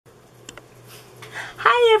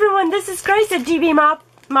everyone, this is Grace at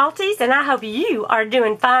gbmaltese, and I hope you are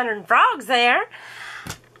doing finer than frogs there.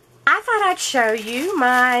 I thought I'd show you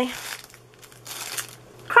my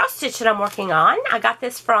cross stitch that I'm working on. I got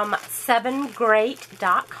this from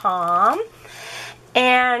 7great.com,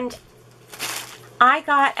 and I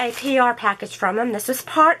got a PR package from them. This was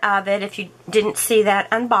part of it, if you didn't see that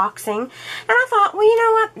unboxing. And I thought, well, you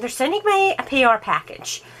know what? They're sending me a PR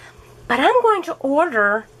package, but I'm going to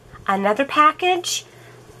order another package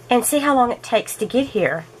and see how long it takes to get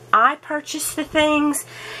here. I purchased the things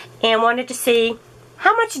and wanted to see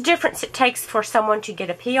how much difference it takes for someone to get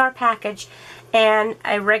a PR package and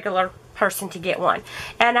a regular person to get one.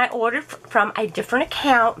 And I ordered from a different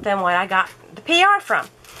account than what I got the PR from.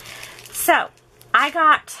 So I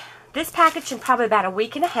got this package in probably about a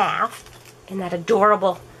week and a half. Isn't that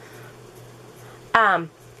adorable? And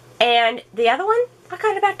the other one I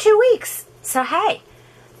got in about 2 weeks. So hey,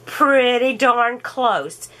 pretty darn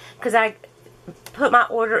close, because I put my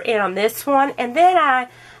order in on this one, and then a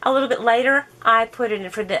little bit later I put it in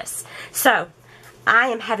for this. So I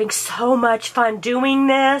am having so much fun doing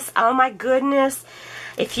this. Oh my goodness,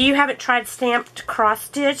 if you haven't tried stamped cross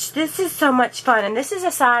stitch, this is so much fun. And this is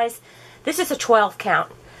a size, this is a 12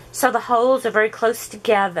 count, so the holes are very close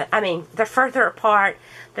together. I mean, they're further apart.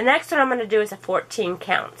 The next one I'm going to do is a 14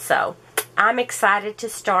 count, so I'm excited to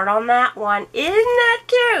start on that one. Isn't that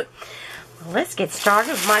cute? Well, let's get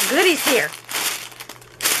started with my goodies here.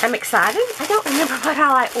 I'm excited. I don't remember what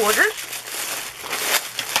all I ordered.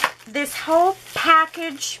 This whole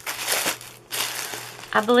package,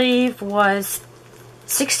 I believe, was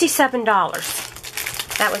 $67.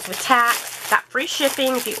 That was with tax. Got free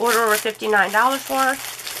shipping if you order over $59 worth,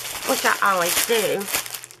 which I always do.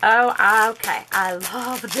 Oh, okay. I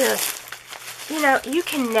love this. You know, you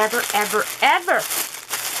can never, ever, ever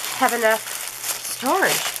have enough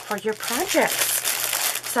storage for your projects.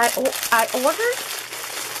 So I ordered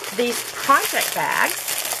these project bags.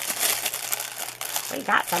 We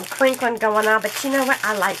got some crinkling going on, but you know what?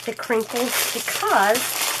 I like the crinkles because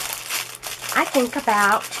I think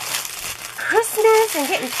about Christmas and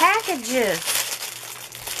getting packages.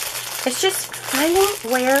 It's just finding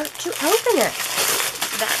where to open it.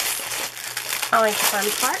 That's always the fun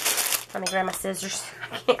part. Let me grab my scissors.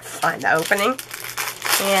 I can't find the opening.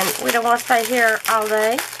 And we don't want to stay here all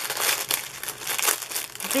day.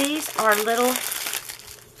 These are little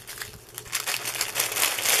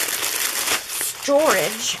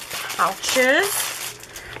storage pouches.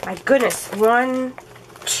 My goodness. 1,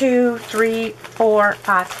 2, 3, 4,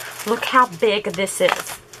 5. Look how big this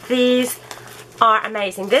is. These are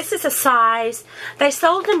amazing. This is a size. They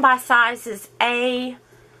sold them by sizes A5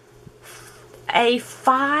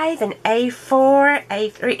 and A4,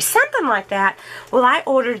 A3, something like that. Well, I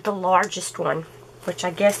ordered the largest one, which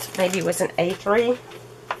I guess maybe was an A3.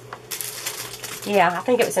 Yeah, I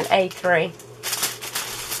think it was an A3.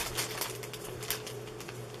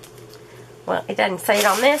 Well, it doesn't say it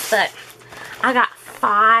on this, but I got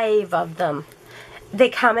 5 of them. They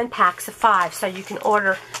come in packs of 5, so you can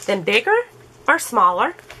order them bigger or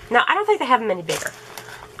smaller. No, I don't think they have them any bigger.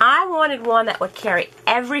 I wanted one that would carry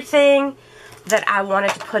everything that I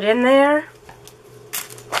wanted to put in there.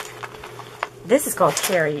 This is going to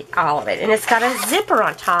carry all of it, and it's got a zipper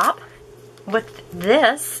on top with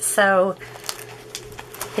this, so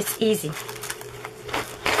it's easy.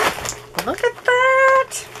 Look at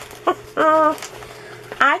that.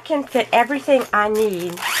 I can fit everything I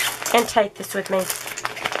need and take this with me.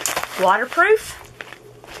 Waterproof.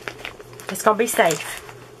 It's going to be safe.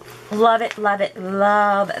 Love it, love it,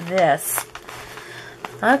 love this.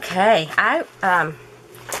 Okay,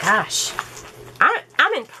 gosh,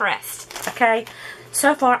 I'm impressed, okay?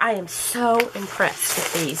 So far, I am so impressed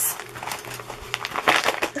with these.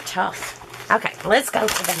 They're tough. Okay, let's go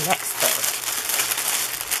to the next thing.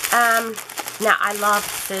 Now, I love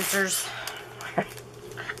scissors.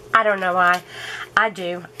 I don't know why. I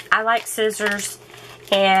do. I like scissors,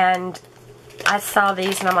 and I saw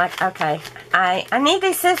these, and I'm like, okay, I need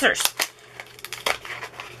these scissors.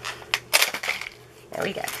 There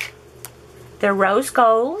we go. They're rose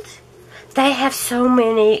gold. They have so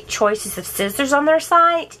many choices of scissors on their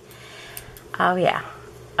site. Oh, yeah.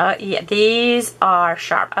 Yeah, these are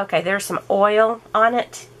sharp. Okay, there's some oil on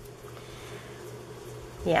it.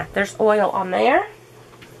 Yeah, there's oil on there.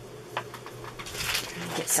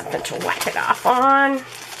 Get something to wipe it off on.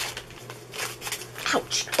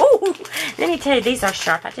 Ouch. Ooh, let me tell you, these are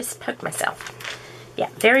sharp. I just poked myself. Yeah,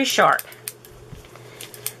 very sharp.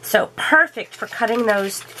 So perfect for cutting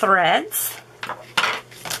those threads.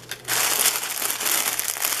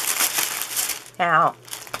 Now,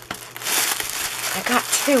 I got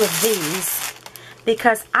 2 of these.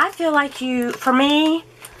 because I feel like for me,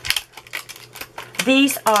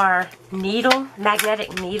 these are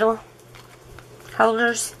magnetic needle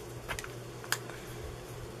holders.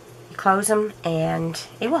 You close them and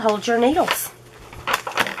it will hold your needles.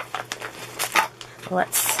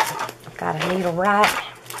 I've got a needle right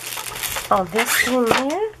on this thing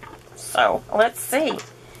here. So, let's see.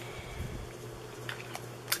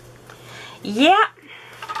 Yeah.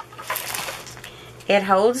 It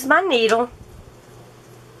holds my needle.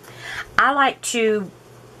 I like to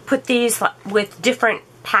put these with different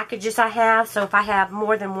packages I have. So if I have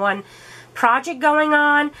more than one project going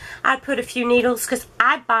on, I put a few needles, because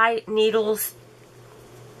I buy needles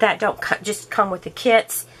that don't just come with the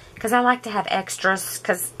kits, because I like to have extras,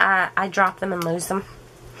 because I drop them and lose them.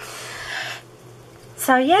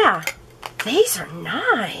 So yeah, these are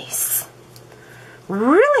nice.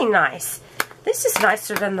 Really nice. This is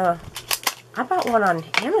nicer than I bought one on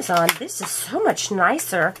Amazon. This is so much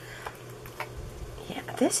nicer. Yeah,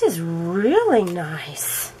 this is really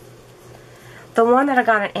nice. The one that I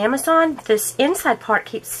got on Amazon, this inside part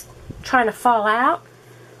keeps trying to fall out.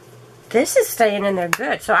 This is staying in there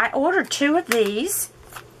good. So I ordered 2 of these.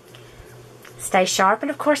 Stay sharp. And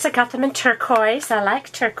of course I got them in turquoise. I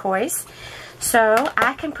like turquoise. So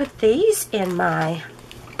I can put these in my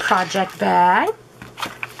project bag.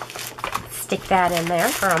 Stick that in there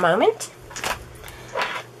for a moment.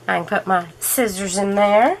 I can put my scissors in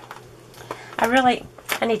there. I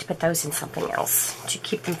need to put those in something else to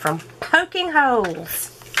keep them from poking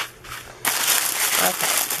holes.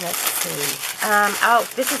 Okay, let's see. Oh,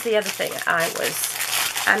 this is the other thing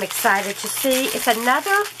I'm excited to see. It's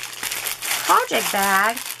another project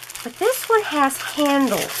bag, but this one has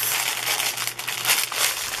handles.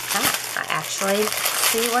 I actually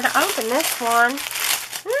see where to open this one.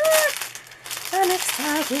 I'm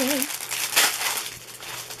excited.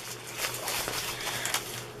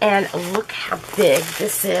 And look how big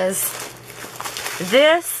this is.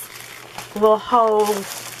 This will hold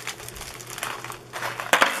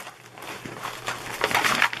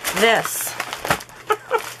this.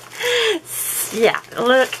 Yeah,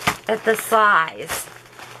 look at the size.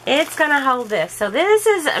 It's going to hold this. So this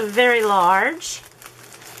is very large.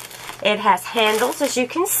 It has handles, as you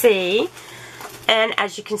can see. And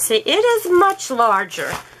as you can see, it is much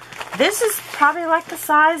larger. This is probably like the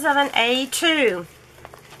size of an A2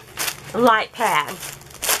 light pad.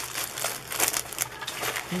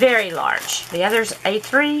 Very large. The other's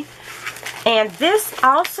A3. And this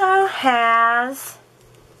also has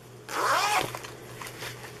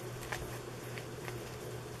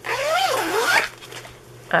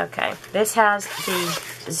this has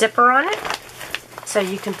the zipper on it, so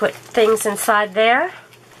you can put things inside there.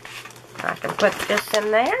 I can put this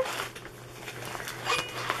in there.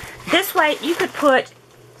 This way you could put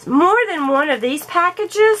more than one of these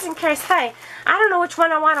packages in case, hey, I don't know which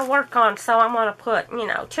one I want to work on, so I'm going to put,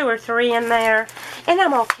 2 or 3 in there, and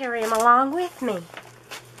I'm going to carry them along with me.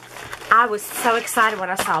 I was so excited when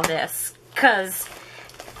I saw this, because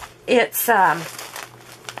it's going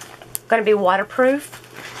to be waterproof.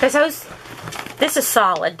 Because this is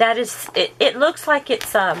solid. That is, it looks like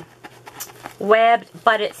it's webbed,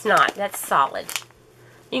 but it's not. That's solid.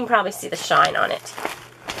 You can probably see the shine on it.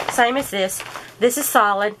 Same as this. This is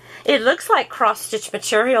solid. It looks like cross-stitch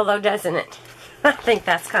material, though, doesn't it? I think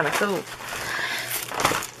that's kind of cool.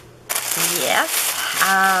 Yes.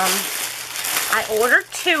 I ordered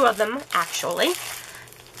 2 of them, actually,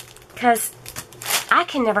 because I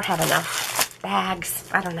can never have enough bags.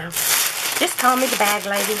 I don't know. Just call me the bag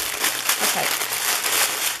lady. Okay.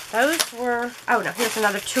 Those were... Oh, no. Here's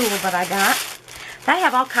another tool that I got. They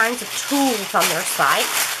have all kinds of tools on their site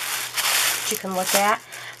that you can look at.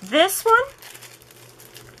 This one,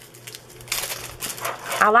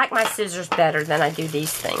 I like my scissors better than I do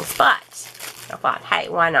these things, but I thought, hey,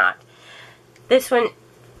 why not? This one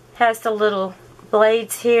has the little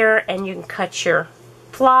blades here, and you can cut your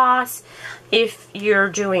floss. If you're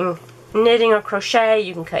doing knitting or crochet,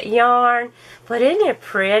 you can cut yarn. But isn't it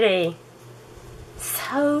pretty?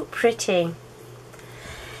 So pretty.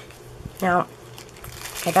 Now,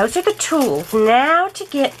 okay, those are the tools. Now to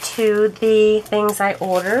get to the things I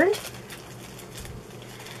ordered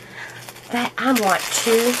that I want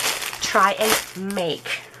to try and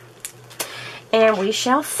make. And we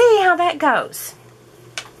shall see how that goes.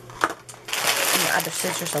 Put my other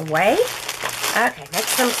scissors away. Okay, make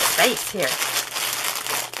some space here.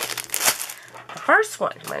 The first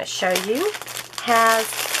one I'm going to show you has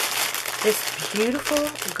this beautiful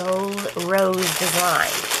gold rose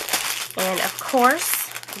design. And of course,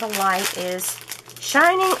 the light is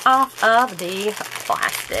shining off of the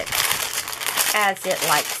plastic, as it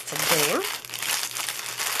likes to do.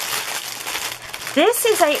 This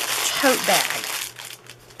is a tote bag.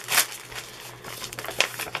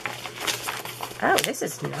 Oh, this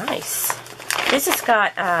is nice. This has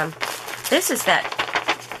got, this is that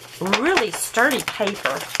really sturdy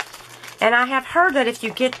paper. And I have heard that if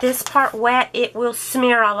you get this part wet, it will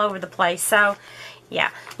smear all over the place. So, yeah,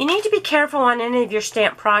 you need to be careful on any of your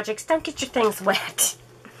stamp projects. Don't get your things wet.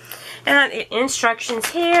 And instructions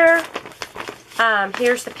here.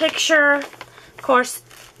 Here's the picture. Of course,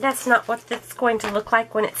 that's not what it's going to look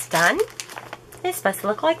like when it's done. It's supposed to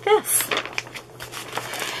look like this.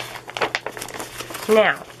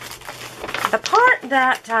 Now, the part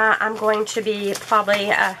that I'm going to be probably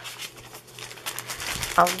a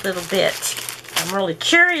little bit, I'm really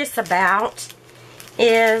curious about,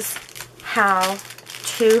 is how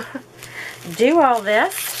to do all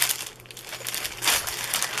this.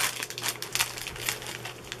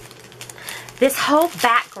 This whole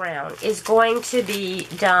background is going to be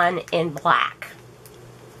done in black.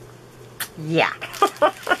 Yeah.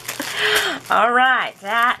 Alright,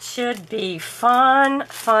 that should be fun,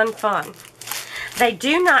 fun, fun. They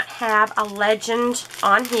do not have a legend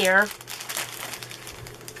on here.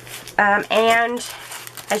 And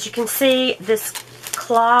as you can see, this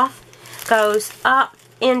cloth goes up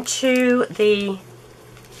into the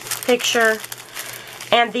picture.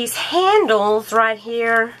 And these handles right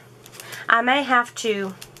here, I may have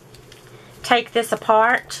to take this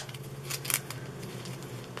apart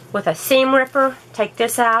with a seam ripper, take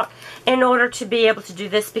this out, in order to be able to do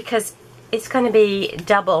this, because it's going to be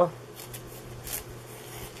double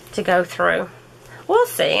to go through. We'll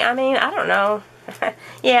see. I mean, I don't know.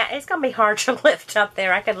 Yeah, it's going to be hard to lift up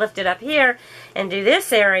there. I could lift it up here and do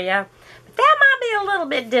this area, but that might be a little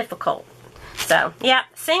bit difficult. So, yeah,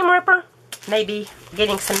 seam ripper, maybe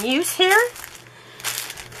getting some use here.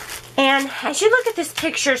 And as you look at this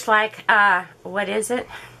picture, it's like, what is it?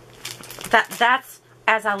 That's,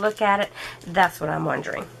 as I look at it, that's what I'm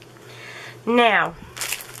wondering. Now,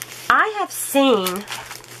 I've seen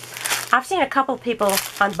a couple of people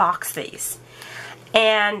unbox these,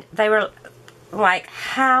 and they were like,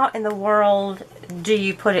 how in the world do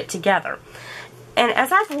you put it together? And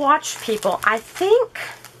as I've watched people, I think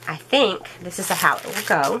this is how it will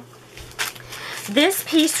go. This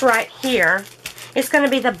piece right here is going to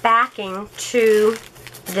be the backing to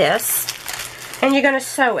this, and you're going to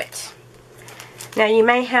sew it. Now you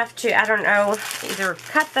may have to, I don't know, either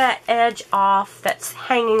cut that edge off that's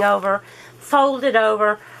hanging over, fold it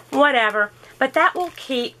over, whatever, but that will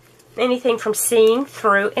keep anything from seeing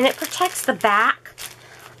through, and it protects the back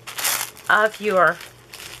of your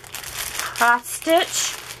cross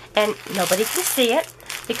stitch, and nobody can see it,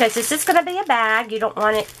 because this is going to be a bag. You don't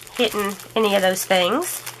want it hitting any of those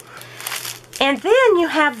things. And then you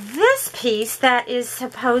have this piece that is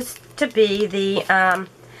supposed to be the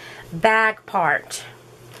bag part.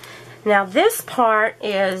 Now this part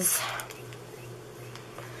is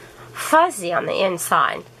fuzzy on the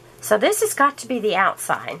inside, so this has got to be the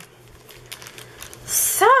outside.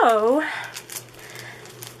 So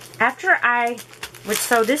after I would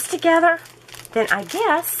sew this together, then I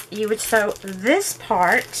guess you would sew this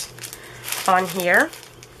part on here,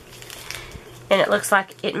 and it looks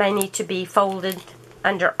like it may need to be folded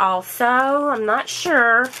under also. I'm not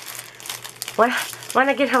sure. When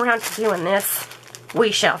I get around to doing this,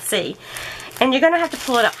 we shall see. And you're going to have to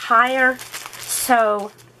pull it up higher,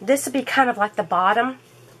 so this would be kind of like the bottom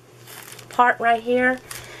part right here,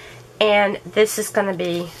 and this is going to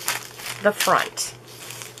be the front.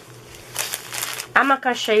 I'm not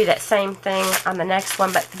going to show you that same thing on the next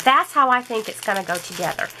one, but that's how I think it's going to go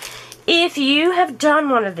together. If you have done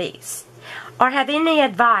one of these, or have any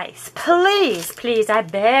advice, please, please, I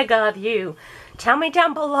beg of you, tell me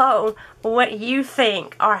down below what you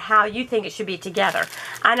think or how you think it should be together.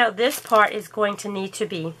 I know this part is going to need to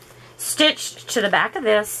be stitched to the back of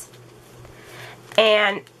this,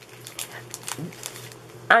 and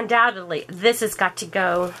undoubtedly this has got to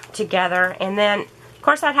go together. And then of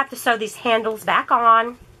course I'd have to sew these handles back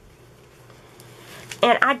on,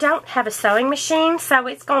 and I don't have a sewing machine, so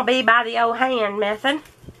it's going to be by the old hand method.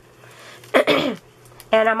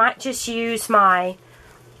 And I might just use my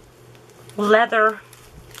leather,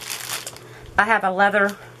 I have a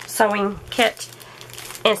leather sewing kit,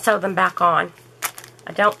 and sew them back on.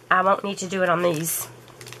 I won't need to do it on these.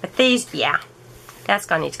 But these, yeah, that's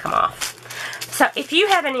going to need to come off. So if you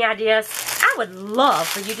have any ideas, I would love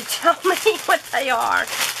for you to tell me what they are.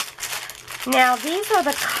 Now these are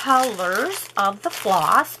the colors of the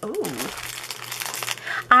floss. Ooh.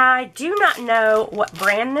 I do not know what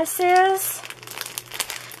brand this is,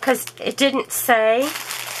 because it didn't say,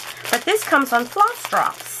 but this comes on floss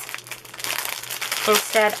drops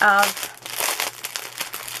instead of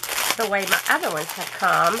the way my other ones have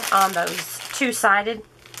come on those two-sided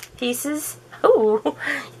pieces. Ooh,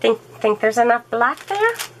 think there's enough black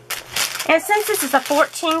there? And since this is a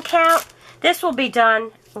 14 count, this will be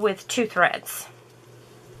done with 2 threads.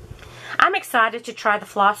 I'm excited to try the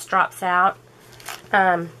floss drops out.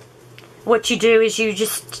 What you do is you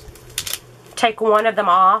just take one of them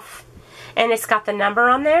off, and it's got the number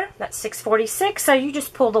on there. That's 646, so you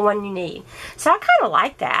just pull the one you need. So I kind of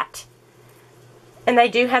like that. And they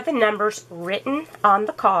do have the numbers written on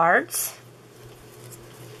the cards.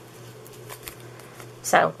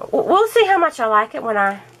 So we'll see how much I like it when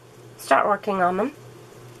I start working on them.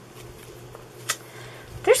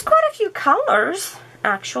 There's quite a few colors,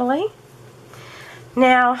 actually.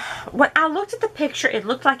 Now, when I looked at the picture, it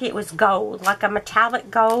looked like it was gold, like a metallic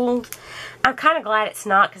gold. I'm kind of glad it's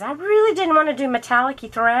not, because I really didn't want to do metallic-y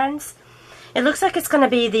threads. It looks like it's going to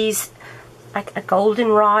be these, like a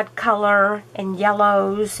goldenrod color and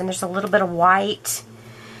yellows, and there's a little bit of white,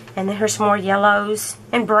 and then here's more yellows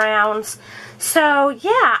and browns. So,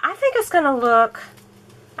 yeah, I think it's going to look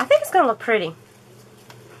pretty.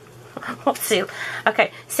 We'll see.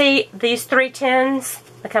 Okay, see these 310s?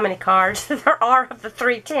 Look how many cards there are of the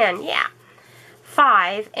 310. Yeah.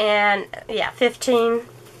 5 and, yeah, 15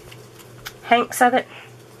 hanks of it.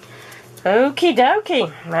 Okie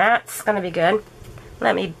dokie. That's going to be good.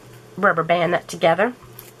 Let me rubber band that together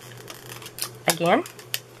again.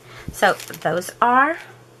 So, those are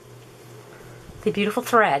the beautiful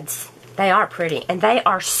threads. They are pretty. And they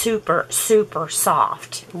are super, super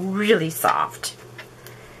soft. Really soft.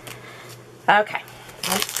 Okay.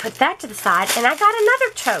 Let's put that to the side. And I got another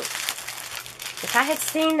tote. If I had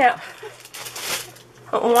seen that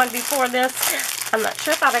one before this, I'm not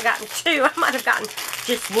sure if I'd have gotten 2. I might have gotten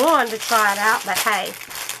just one to try it out. But hey,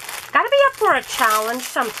 gotta be up for a challenge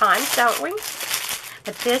sometimes, don't we?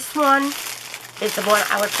 But this one is the one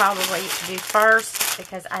I would probably do first,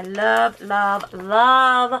 because I love, love,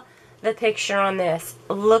 love the picture on this.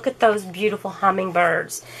 Look at those beautiful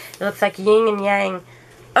hummingbirds. It looks like yin and yang.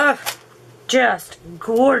 Ugh. Just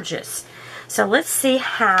gorgeous. So let's see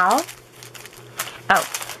how. Oh,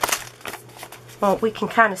 well, we can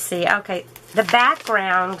kind of see. Okay, the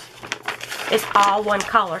background is all one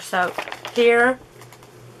color. So here,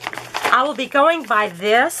 I will be going by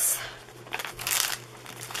this.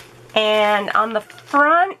 And on the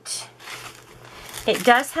front, it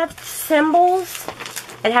does have symbols.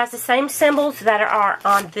 It has the same symbols that are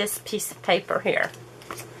on this piece of paper here.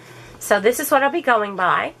 So this is what I'll be going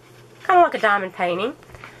by. Kind of like a diamond painting.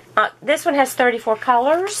 This one has 34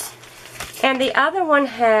 colors. And the other one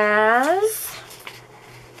has...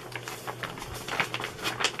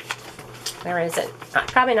 Where is it?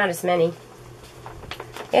 Probably not as many.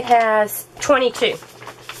 It has 22.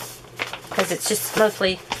 Because it's just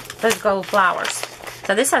mostly those gold flowers.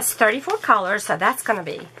 So this has 34 colors. So that's going to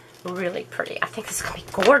be really pretty. I think this is going to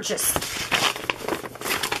be gorgeous.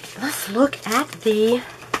 Let's look at the...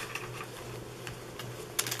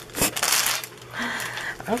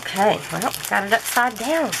 Okay, well, got it upside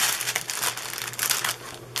down.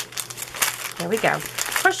 There we go.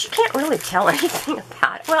 Of course, you can't really tell anything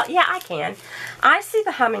about it. Well, yeah, I can. I see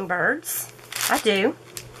the hummingbirds. I do.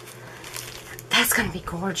 That's going to be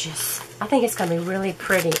gorgeous. I think it's going to be really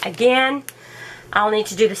pretty. Again, I'll need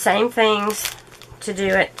to do the same things to do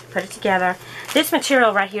it, put it together. This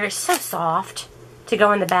material right here is so soft to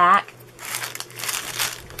go in the back.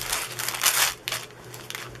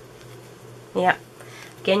 Yep.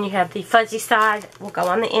 Again, you have the fuzzy side, will go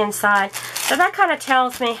on the inside. So that kind of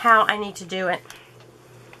tells me how I need to do it.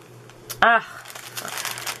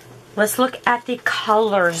 Let's look at the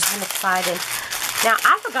colors. I'm excited. Now,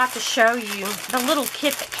 I forgot to show you the little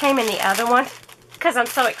kit that came in the other one, because I'm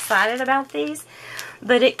so excited about these.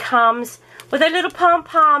 But it comes with a little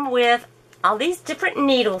pom-pom with all these different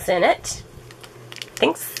needles in it. I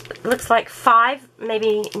think it looks like 5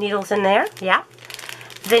 maybe needles in there. Yeah.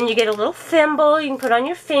 Then you get a little thimble you can put on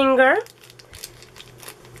your finger.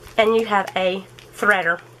 And you have a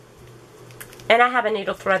threader. And I have a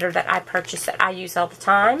needle threader that I purchased that I use all the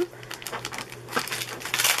time.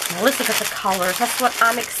 Now let's look at the colors. That's what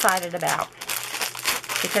I'm excited about.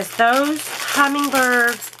 Because those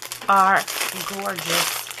hummingbirds are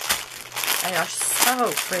gorgeous. They are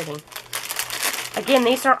so pretty. Again,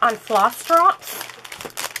 these are on floss drops.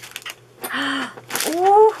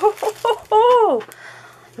 Ooh!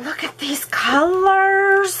 Look at these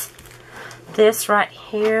colors. This right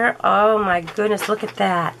here. Oh my goodness, look at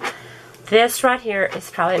that. This right here is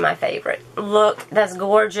probably my favorite. Look, that's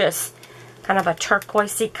gorgeous. Kind of a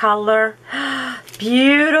turquoisey color.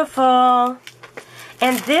 Beautiful.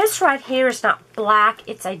 And this right here is not black,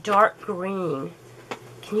 it's a dark green.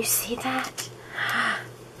 Can you see that?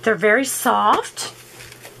 They're very soft.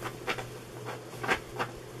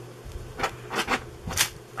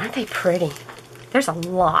 Aren't they pretty? There's a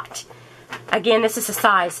lot. Again, this is a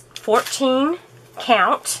size 14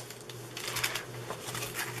 count.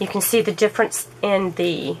 You can see the difference in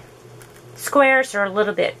the squares are a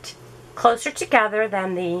little bit closer together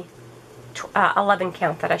than the 11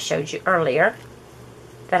 count that I showed you earlier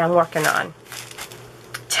that I'm working on.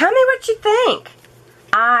 Tell me what you think.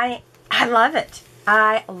 I love it.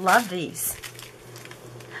 I love these.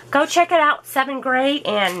 Go check it out, 7 grade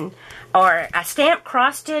or a stamp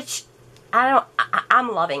cross stitch.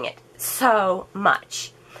 I'm loving it so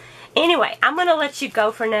much. Anyway, I'm going to let you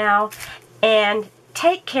go for now, and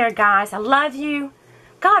take care, guys. I love you.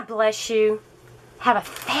 God bless you. Have a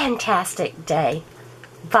fantastic day.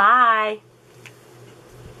 Bye.